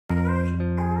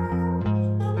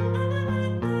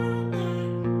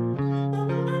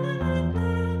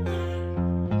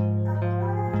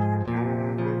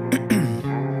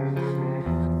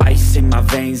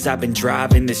veins, I've been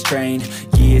driving this train.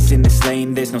 Years in this lane,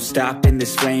 there's no stopping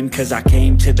this flame. Cause I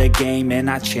came to the game and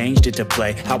I changed it to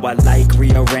play how I like,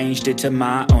 rearranged it to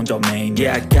my own domain.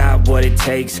 Yeah, I got what it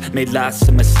takes, made lots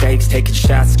of mistakes, taking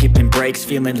shots, skipping breaks,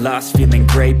 feeling lost, feeling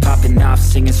great, popping off,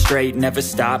 singing straight, never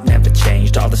stopped, never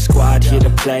changed. All the squad here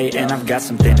to play and I've got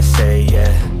something to say,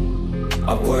 yeah.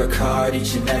 I work hard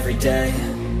each and every day,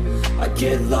 I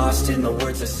get lost in the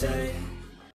words I say.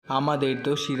 আমাদের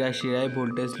তো শিরায় শিরায়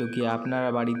voltage লুকিয়ে, আপনারা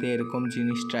বাড়িতে এরকম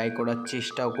জিনিস try করার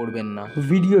চেষ্টাও করবেন না।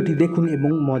 ভিডিওটি দেখুন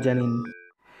এবং মজা নিন।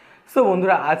 সো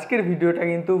বন্ধুরা, আজকের ভিডিওটা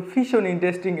কিন্তু ভীষণ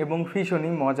ইন্টারেস্টিং এবং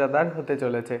ভীষণই মজাদার হতে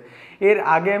চলেছে। এর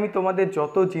আগে আমি তোমাদের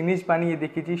যত জিনিস বানিয়ে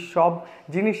দেখেছি সব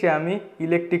জিনিসে আমি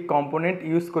ইলেকট্রিক কম্পোনেন্ট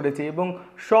ইউজ করেছি এবং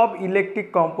সব ইলেকট্রিক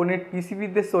কম্পোনেন্ট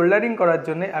পিসিবিতে সোল্ডারিং করার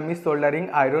জন্য আমি সোল্ডারিং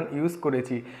আয়রন ইউজ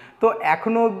করেছি। তো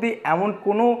এখনও অবধি এমন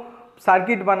কোনো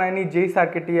সার্কিট বানায়নি যেই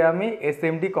সার্কিটে আমি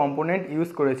এসএমডি কম্পোনেন্ট ইউজ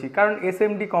করেছি, কারণ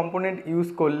এসএমডি কম্পোনেন্ট ইউজ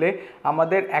করলে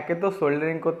আমাদের একে তো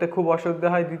সোল্ডারিং করতে খুব অসুবিধা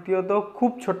হয়, দ্বিতীয়ত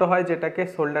খুব ছোট হয় যেটাকে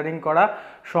সোল্ডারিং করা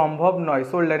সম্ভব নয়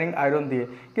সোল্ডারিং আয়রন দিয়ে।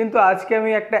 কিন্তু আজকে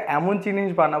আমি একটা এমন জিনিস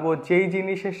বানাবো যেই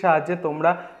জিনিসের সাহায্যে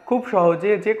তোমরা খুব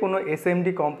সহজে যে কোনো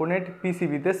এসএমডি কম্পোনেন্ট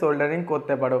পিসিবিতে সোল্ডারিং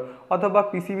করতে পারো অথবা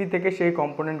পিসিবি থেকে সেই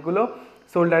কম্পোনেন্টগুলো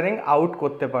সোল্ডারিং আউট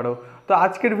করতে পারো। তো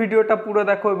আজকের ভিডিওটা পুরো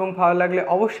দেখো এবং ভালো লাগলে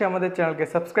অবশ্যই আমাদের চ্যানেলকে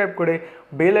সাবস্ক্রাইব করে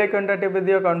বেল আইকনটা টেপে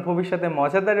দিও, কারণ ভবিষ্যতে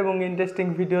মজাদার এবং ইন্টারেস্টিং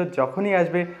ভিডিও যখনই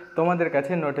আসবে তোমাদের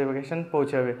কাছে নোটিফিকেশান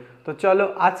পৌঁছাবে। তো চলো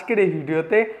আজকের এই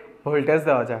ভিডিওতে ভোল্টেজ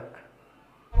দেওয়া যাক।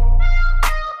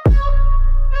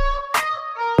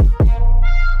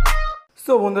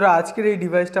 সো বন্ধুরা, আজকের এই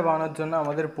ডিভাইসটা বানানোর জন্য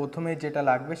আমাদের প্রথমে যেটা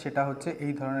লাগবে সেটা হচ্ছে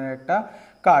এই ধরনের একটা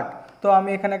কাঠ। তো আমি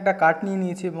এখানে একটা কাঠ নিয়ে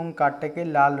নিয়েছি এবং কাঠটাকে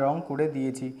লাল রং করে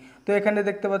দিয়েছি। তো এখানে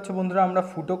দেখতে পাচ্ছ বন্ধুরা, আমরা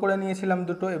ফুটো করে নিয়েছিলাম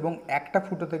দুটো এবং একটা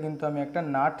ফুটোতে কিন্তু আমি একটা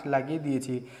নাট লাগিয়ে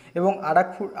দিয়েছি এবং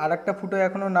আরেকটা ফুটো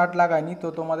এখনও নাট লাগাইনি, তো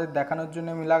তোমাদের দেখানোর জন্য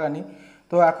আমি লাগানি।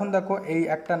 তো এখন দেখো এই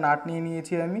একটা নাট নিয়ে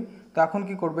নিয়েছি আমি। তো এখন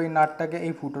কি করব, এই নাটটাকে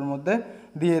এই ফুটোর মধ্যে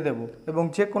দিয়ে দেব এবং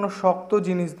যে কোনো শক্ত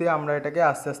জিনিস দিয়ে আমরা এটাকে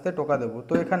আস্তে আস্তে টোকা দেব।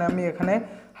 তো এখানে আমি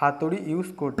হাতুড়ি ইউজ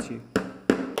করছি।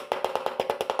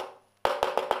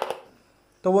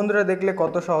 তো বন্ধুরা দেখলে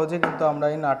কত সহজে কিন্তু আমরা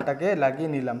এই নাটটাকে লাগিয়ে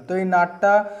নিলাম। তো এই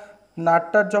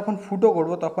নাটটার যখন ফুটো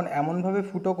করব তখন এমনভাবে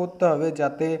ফুটো করতে হবে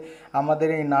যাতে আমাদের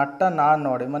এই নাটটা না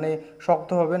নড়ে, মানে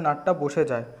শক্তভাবে নাটটা বসে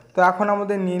যায়। তো এখন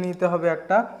আমাদের নিয়ে নিতে হবে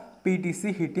একটা পিটিসি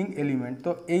হিটিং এলিমেন্ট।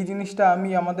 তো এই জিনিসটা আমি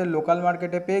আমাদের লোকাল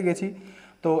মার্কেটে পেয়ে গেছি।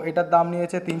 তো এটার দাম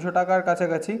নিয়েছে 300 টাকার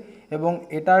কাছাকাছি এবং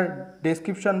এটার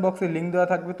ডেসক্রিপশন বক্সে লিঙ্ক দেওয়া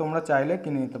থাকবে, তোমরা চাইলে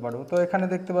কিনে নিতে পারো। তো এখানে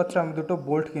দেখতে পাচ্ছ আমি দুটো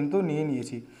বোল্ট কিন্তু নিয়ে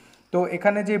নিয়েছি। তো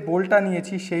এখানে যে বোল্টটা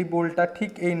নিয়েছি সেই বোল্টটা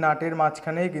ঠিক এই নাটের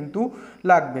মাঝখানেই কিন্তু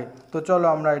লাগবে। তো চলো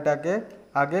আমরা এটাকে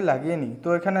আগে লাগিয়ে নিই। তো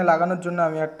এখানে লাগানোর জন্য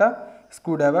আমি একটা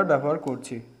স্ক্রুড্রাইভার ব্যবহার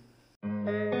করছি।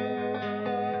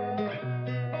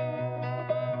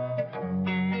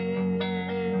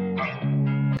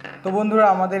 তো বন্ধুরা,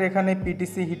 আমাদের এখানে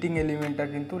পিটিসি হিটিং এলিমেন্টটা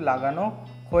কিন্তু লাগানো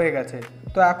হয়ে গেছে।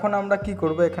 তো এখন আমরা কি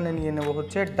করব, এখানে নিয়ে নেব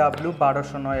হচ্ছে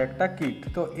W1209 একটা কিট।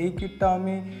 তো এই কিটটা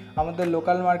আমি আমাদের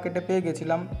লোকাল মার্কেটে পেয়ে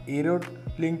গেছিলাম, এরও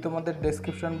লিঙ্ক তোমাদের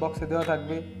ডেসক্রিপশন বক্সে দেওয়া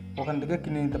থাকবে, ওখান থেকে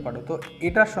কিনে নিতে পারো। তো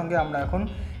এটার সঙ্গে আমরা এখন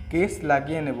কেস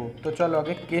লাগিয়ে নেব। তো চলো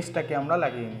আগে কেসটাকে আমরা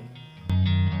লাগিয়ে নিই।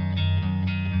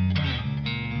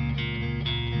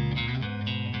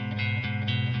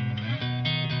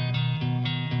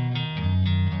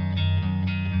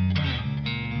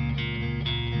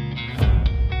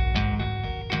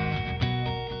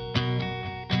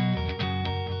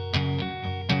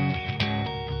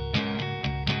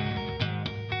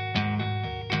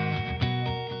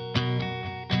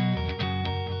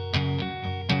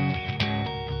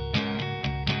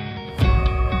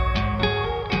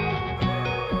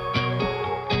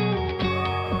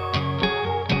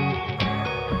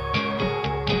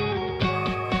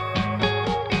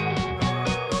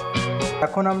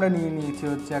 এখন আমরা নিয়ে নিয়েছি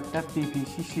হচ্ছে একটা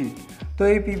পিভিসি শিট। তো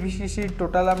এই পিভিসি শিট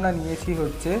টোটাল আমরা নিয়েছি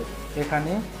হচ্ছে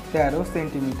এখানে 13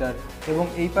 সেন্টিমিটার এবং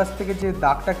এই পাশ থেকে যে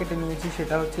দাগটা কেটে নিয়েছি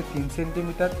সেটা হচ্ছে 3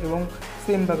 সেন্টিমিটার এবং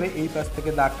সেমভাবে এই পাশ থেকে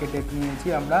দাগ কেটে নিয়েছি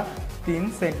আমরা 3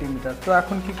 সেন্টিমিটার। তো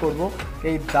এখন কি করব,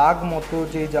 এই দাগ মতো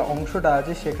যে অংশটা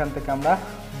আছে সেখান থেকে আমরা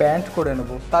ব্যান্ড করে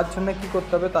নেব। তার জন্য কি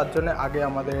করতে হবে, তার জন্য আগে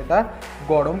আমাদের এটা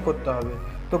গরম করতে হবে।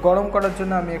 তো গরম করার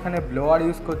জন্য আমি এখানে ব্লোয়ার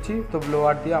ইউজ করছি। তো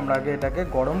ব্লোয়ার দিয়ে আমরা আগে এটাকে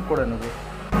গরম করে নেব।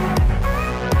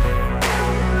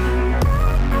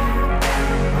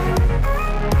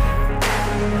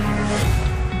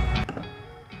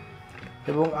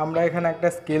 এবং আমরা এখানে একটা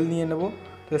স্কেল নিয়ে নেব।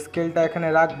 তো স্কেলটা এখানে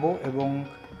রাখবো এবং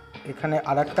এখানে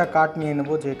আরেকটা কাঠ নিয়ে নেব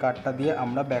যে কাঠটা দিয়ে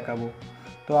আমরা বেঁকাবো।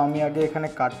 তো আমি আগে এখানে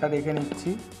কাঠটা রেখে নিচ্ছি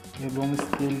এবং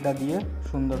স্কেলটা দিয়ে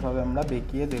সুন্দরভাবে আমরা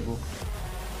বেঁকিয়ে দেব।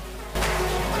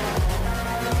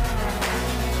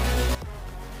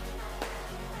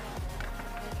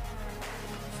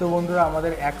 তো বন্ধুরা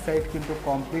আমাদের এক সাইড কিন্তু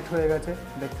কমপ্লিট হয়ে গেছে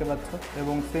দেখতে পাচ্ছ,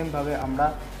 এবং সেমভাবে আমরা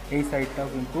এই সাইডটাও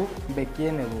কিন্তু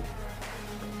বেঁকিয়ে নেব।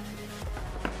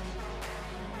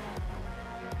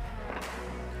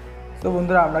 তো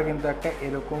বন্ধুরা আমরা কিন্তু একটা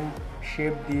এরকম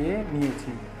শেপ দিয়ে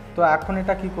নিয়েছি। তো এখন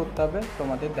এটা কি করতে হবে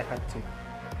তোমাদের দেখাচ্ছি।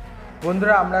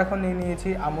 বন্ধুরা আমরা এখন নিয়েছি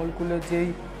আমুল কুলের যেই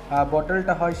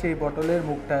বটলটা হয় সেই বটলের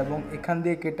মুখটা, এবং এখান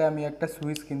দিয়ে কেটে আমি একটা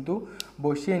সুইচ কিন্তু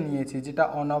বসিয়ে নিয়েছি যেটা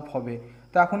অন অফ হবে।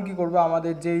 তো এখন কি করব,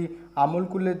 আমাদের যেই আমুল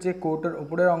কুলের যে কৌটোর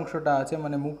উপরের অংশটা আছে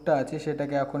মানে মুখটা আছে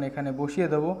সেটাকে এখন এখানে বসিয়ে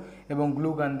দেবো এবং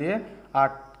গ্লু গান দিয়ে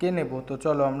আটকে নেব। তো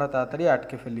চলো আমরা তাড়াতাড়ি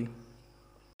আটকে ফেলি।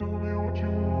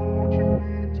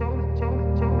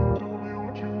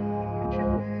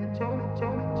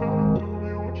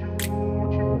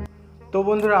 তো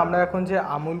বন্ধুরা আমরা এখন যে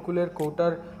আমুল কুলের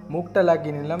কৌটার মুখটা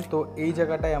লাগিয়ে নিলাম, তো এই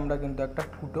জায়গাটায় আমরা কিন্তু একটা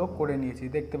ফুটো করে নিয়েছি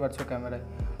দেখতে পাচ্ছ ক্যামেরায়।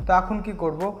 তো এখন কি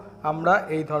করব, আমরা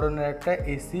এই ধরনের একটা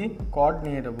এসি কর্ড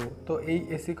নিয়ে নেব। তো এই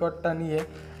এসি কর্ডটা নিয়ে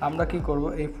আমরা কি করব,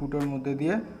 এই ফুটোর মধ্যে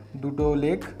দিয়ে দুটো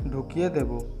লেগ ঢুকিয়ে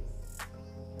দেব।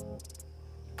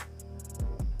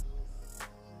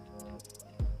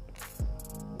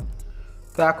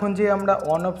 তো এখন যে আমরা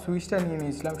অন অফ সুইচটা নিয়ে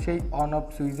নিয়েছিলাম সেই অন অফ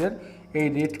সুইচের এই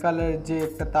রেড কালারের যে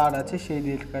একটা তার আছে সেই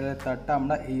রেড কালারের তারটা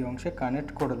আমরা এই অংশে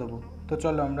কানেক্ট করে দেবো। তো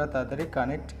চলো আমরা তাড়াতাড়ি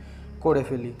কানেক্ট করে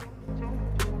ফেলি।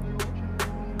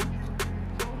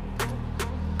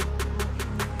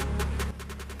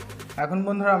 এখন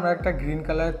বন্ধুরা আমরা একটা গ্রিন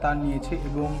কালারের তার নিয়েছি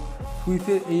এবং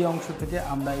সুইচের এই অংশ থেকে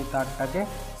আমরা এই তারটাকে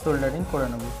সোল্ডারিং করে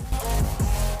নেব।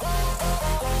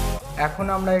 এখন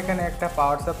আমরা এখানে একটা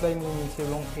পাওয়ার সাপ্লাই নিয়ে নিয়েছি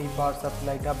এবং এই পাওয়ার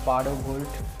সাপ্লাইটা 12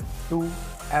 ভোল্ট 2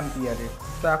 অ্যাম্পিয়ারের।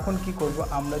 তো এখন কি করব,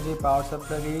 আমরা যে পাওয়ার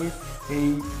সাপ্লাই এই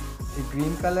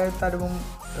গ্রিন কালারের তার এবং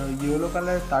ইয়েলো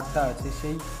কালারের তারটা আছে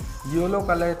সেই ইয়েলো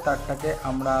কালারের তারটাকে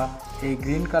আমরা এই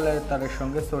গ্রিন কালারের তারের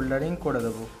সঙ্গে সোল্ডারিং করে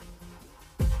দেব।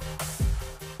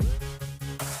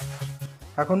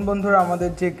 এখন বন্ধুরা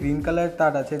আমাদের যে গ্রিন কালারের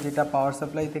তার আছে যেটা পাওয়ার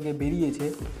সাপ্লাই থেকে বেরিয়েছে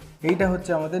এইটা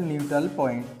হচ্ছে আমাদের নিউট্রাল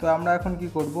পয়েন্ট। তো আমরা এখন কি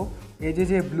করব, এই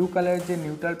যে ব্লু কালারের যে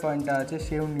নিউট্রাল পয়েন্টটা আছে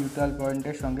সেই নিউট্রাল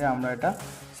পয়েন্টের সঙ্গে আমরা এটা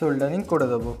সোল্ডারিং করে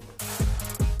দেবো।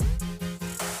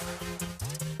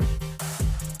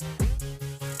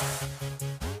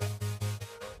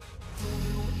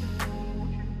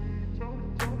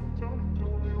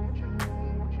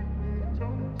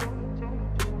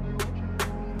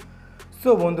 সো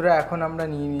বন্ধুরা এখন আমরা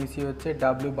নিয়ে নিয়েছি হচ্ছে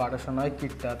W1209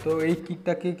 কিটটা। তো এই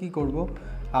কিটটাকে কি করব,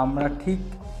 আমরা ঠিক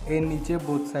এর নিচে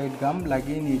বোথ সাইড গাম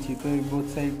লাগিয়ে নিয়েছি। তো এই বোথ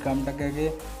সাইড গামটাকে আগে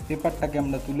পেপারটাকে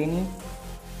আমরা তুলে নিই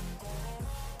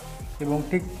এবং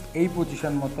ঠিক এই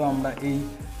পজিশন মতো আমরা এই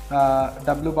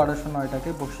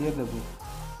W1209টাকে বসিয়ে দেব।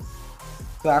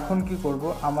 তো এখন কি করব,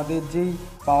 আমাদের যেই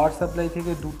পাওয়ার সাপ্লাই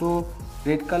থেকে দুটো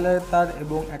রেড কালারের তার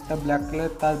এবং একটা ব্ল্যাক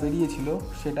কালারের তার বেরিয়েছিল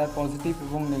সেটার পজিটিভ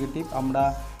এবং নেগেটিভ আমরা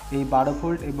এই 12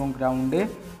 ভোল্ট এবং গ্রাউন্ডে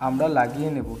আমরা লাগিয়ে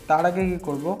নেব। তার আগে কি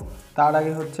করব, তার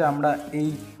আগে হচ্ছে আমরা এই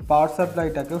পাওয়ার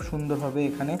সাপ্লাইটাকেও সুন্দরভাবে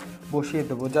এখানে বসিয়ে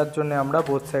দেবো, যার জন্য আমরা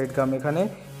বোথ সাইড গাম এখানে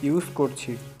ইউজ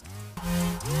করছি।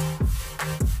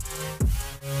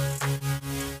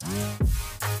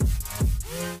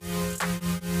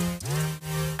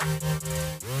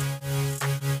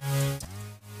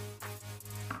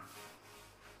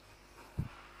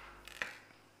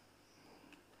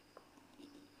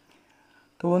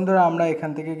 তো বন্ধুরা আমরা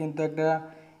এখান থেকে কিন্তু একটা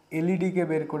এলইডিকে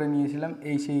বের করে নিয়েছিলাম,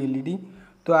 এই সেই এলইডি।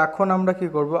 তো এখন আমরা কি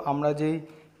করব, আমরা যেই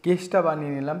কেসটা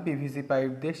বানিয়ে নিলাম পিভিসি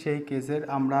পাইপ দিয়ে সেই কেসের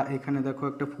আমরা এখানে দেখো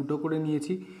একটা ফুটো করে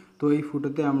নিয়েছি। তো এই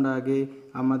ফুটোতে আমরা আগে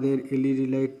আমাদের এলইডি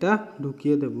লাইটটা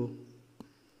ঢুকিয়ে দেব।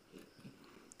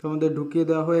 তো আমাদের ঢুকিয়ে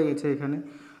দেওয়া হয়ে গেছে এখানে।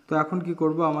 তো এখন কি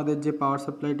করব, আমাদের যে পাওয়ার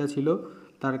সাপ্লাইটা ছিল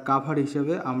তার কাভার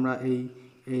হিসেবে আমরা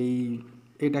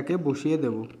এটাকে বসিয়ে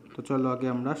দেব। তো চলো আগে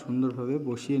আমরা সুন্দরভাবে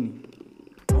বসিয়ে নিই।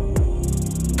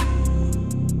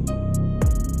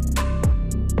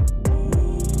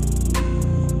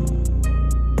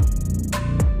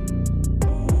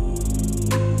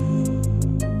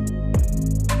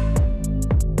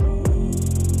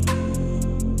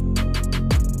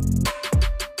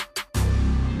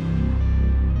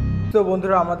 তো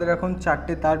বন্ধুরা আমাদের এখন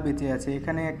চারটে তার বেঁচে আছে,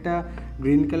 এখানে একটা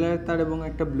গ্রিন কালারের তার এবং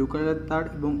একটা ব্লু কালারের তার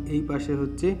এবং এই পাশে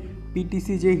হচ্ছে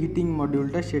পিটিসি যে হিটিং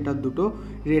মডিউলটা সেটার দুটো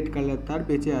রেড কালারের তার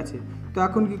বেঁচে আছে। তো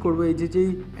এখন কি করব, এই যেই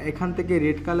এখান থেকে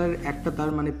রেড কালার একটা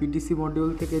তার মানে পিটিসি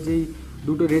মডিউল থেকে যেই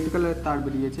দুটো রেড কালারের তার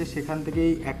বেরিয়েছে সেখান থেকে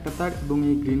এই একটা তার এবং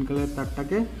এই গ্রিন কালারের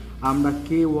তারটাকে আমরা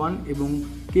K1 এবং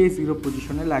K0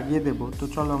 পজিশনে লাগিয়ে দেব। তো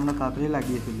চলো আমরা তাড়াতাড়ি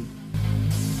লাগিয়ে ফেলি।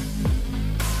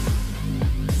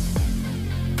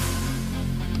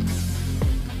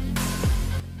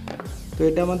 তো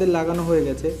এটা আমাদের লাগানো হয়ে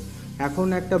গেছে। এখন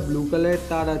একটা ব্লু কালারের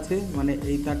তার আছে মানে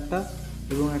এই তারটা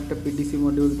এবং একটা পিটিসি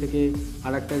মডিউল থেকে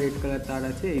আর একটা রেড কালার তার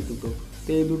আছে, এই দুটো। তো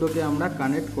এই দুটোকে আমরা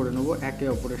কানেক্ট করে নেব একে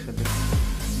অপরের সাথে।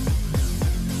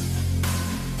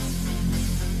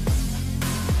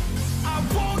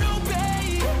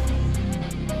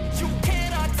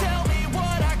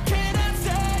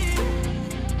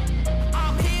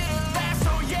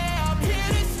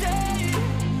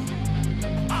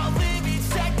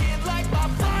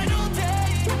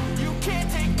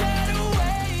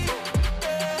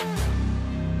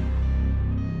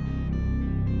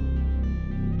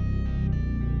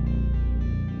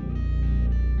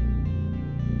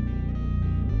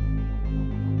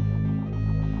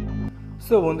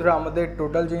 সো বন্ধুরা, আমাদের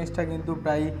টোটাল জিনিসটা কিন্তু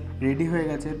প্রায় রেডি হয়ে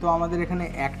গেছে। তো আমাদের এখানে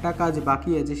একটা কাজ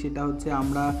বাকি আছে, সেটা হচ্ছে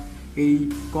আমরা এই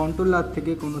কন্ট্রোলার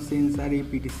থেকে কোনো সেন্সার এই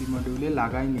পিটিসি মডিউলে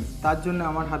লাগাইনি। তার জন্য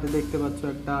আমার হাতে দেখতে পাচ্ছ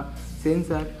একটা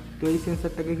সেন্সার। তো এই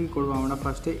সেন্সারটাকে কী করবো, আমরা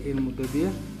ফার্স্টে এর মধ্যে দিয়ে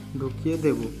ঢুকিয়ে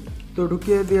দেব। তো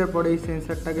ঢুকিয়ে দেওয়ার পরে এই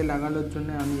সেন্সারটাকে লাগানোর জন্য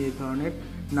আমি এই ধরনের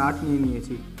নাট নিয়ে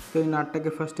নিয়েছি। তো এই নাটটাকে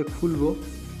ফার্স্টে খুলবো।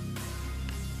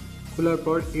 খোলার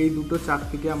পর এই দুটো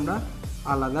চাকতিকে আমরা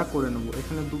আলাদা করে নেব।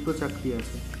 এখানে দুটো চাকতি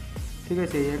আছে, ঠিক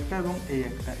আছে, এই একটা এবং এই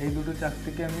একটা, এই দুটো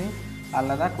চাকতিকে আমি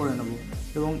আলাদা করে নেব।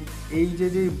 এবং এই যে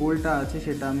বোল্টটা আছে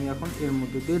সেটা আমি এখন এর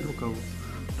মধ্যে দিয়ে ঢুকাবো।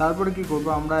 তারপরে কি করব,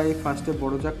 আমরা এই ফার্স্টে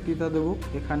বড় চাকতিটা দেব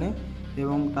এখানে,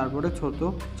 এবং তারপরে ছোট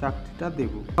চাকতিটা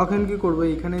দেব। তখন কি করব,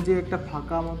 এখানে যে একটা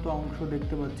ফাঁকা মতো অংশ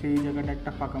দেখতে পাচ্ছি, এই জায়গাটা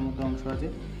একটা ফাঁকা মতো অংশ আছে,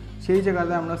 সেই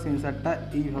জায়গাতে আমরা সেন্সারটা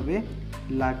এইভাবে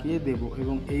লাগিয়ে দেব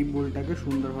এবং এই বোল্টটাকে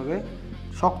সুন্দরভাবে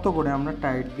শক্ত করে আমরা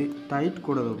টাইট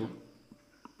করে দেবো।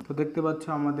 তো দেখতে পাচ্ছ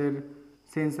আমাদের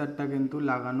সেন্সারটা কিন্তু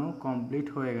লাগানো কমপ্লিট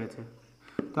হয়ে গেছে।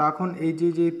 তো এখন এই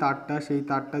যে তারটা, সেই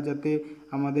তারটা যাতে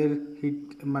আমাদের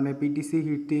পিটিসি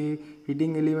হিটিং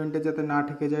এলিমেন্টে যাতে না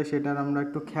ঠেকে যায়, সেটার আমরা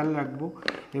একটু খেয়াল রাখবো।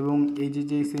 এবং এই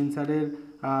যে সেন্সারের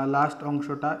লাস্ট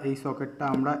অংশটা, এই সকেটটা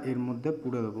আমরা এর মধ্যে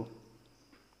পুরে দেবো।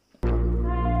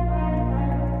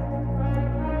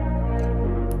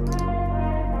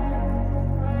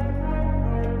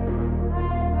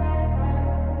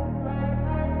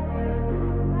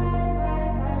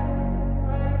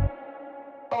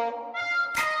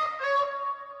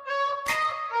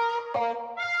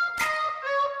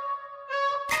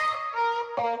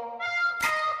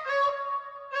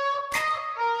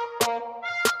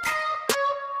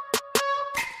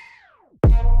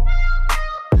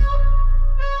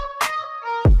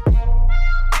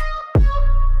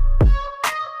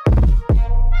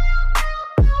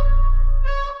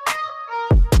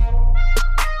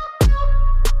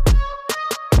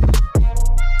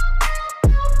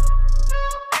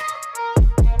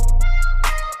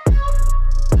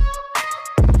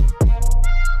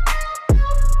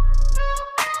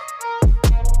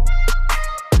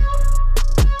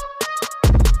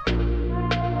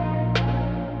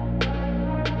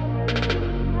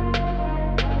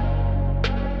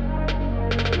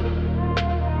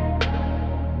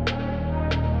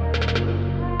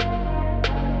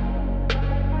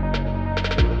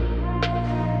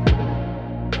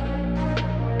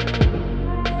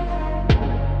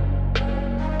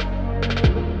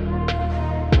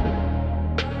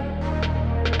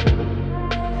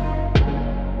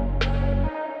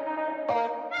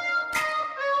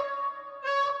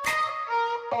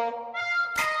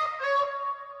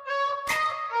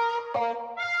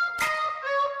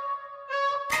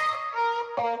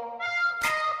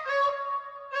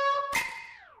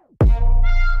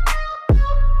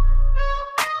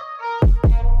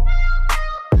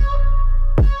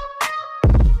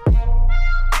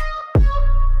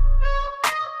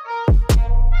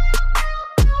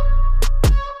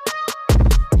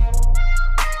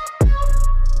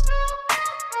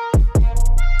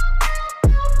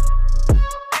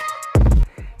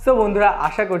 সো বন্ধুরা,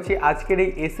 আশা করছি আজকের এই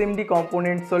এসএমডি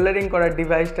কম্পোনেন্ট সোল্ডারিং করার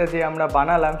ডিভাইসটা যে আমরা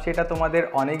বানালাম সেটা তোমাদের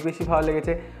অনেক বেশি ভালো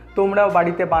লেগেছে। তোমরাও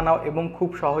বাড়িতে বানাও এবং খুব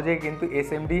সহজেই কিন্তু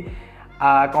এসএমডি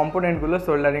কম্পোনেন্টগুলো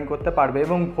সোল্ডারিং করতে পারবে।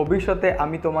 এবং ভবিষ্যতে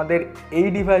আমি তোমাদের এই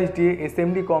ডিভাইস দিয়ে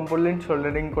এসএমডি কম্পোনেন্ট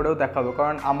সোল্ডারিং করেও দেখাবো,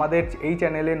 কারণ আমাদের এই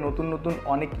চ্যানেলে নতুন নতুন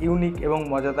অনেক ইউনিক এবং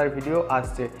মজাদার ভিডিও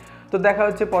আসছে। তো দেখা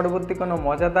হচ্ছে পরবর্তী কোনো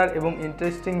মজাদার এবং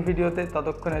ইন্টারেস্টিং ভিডিওতে।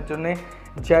 ততক্ষণের জন্য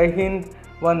জয় হিন্দ,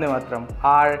 বন্দে মাতরম।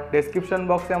 আর ডেসক্রিপশন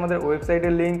বক্সে আমাদের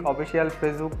ওয়েবসাইটের লিঙ্ক, অফিসিয়াল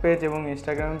ফেসবুক পেজ এবং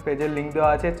ইনস্টাগ্রাম পেজের লিঙ্ক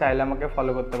দেওয়া আছে, চাইলে আমাকে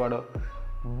ফলো করতে পারো।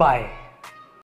 বাই।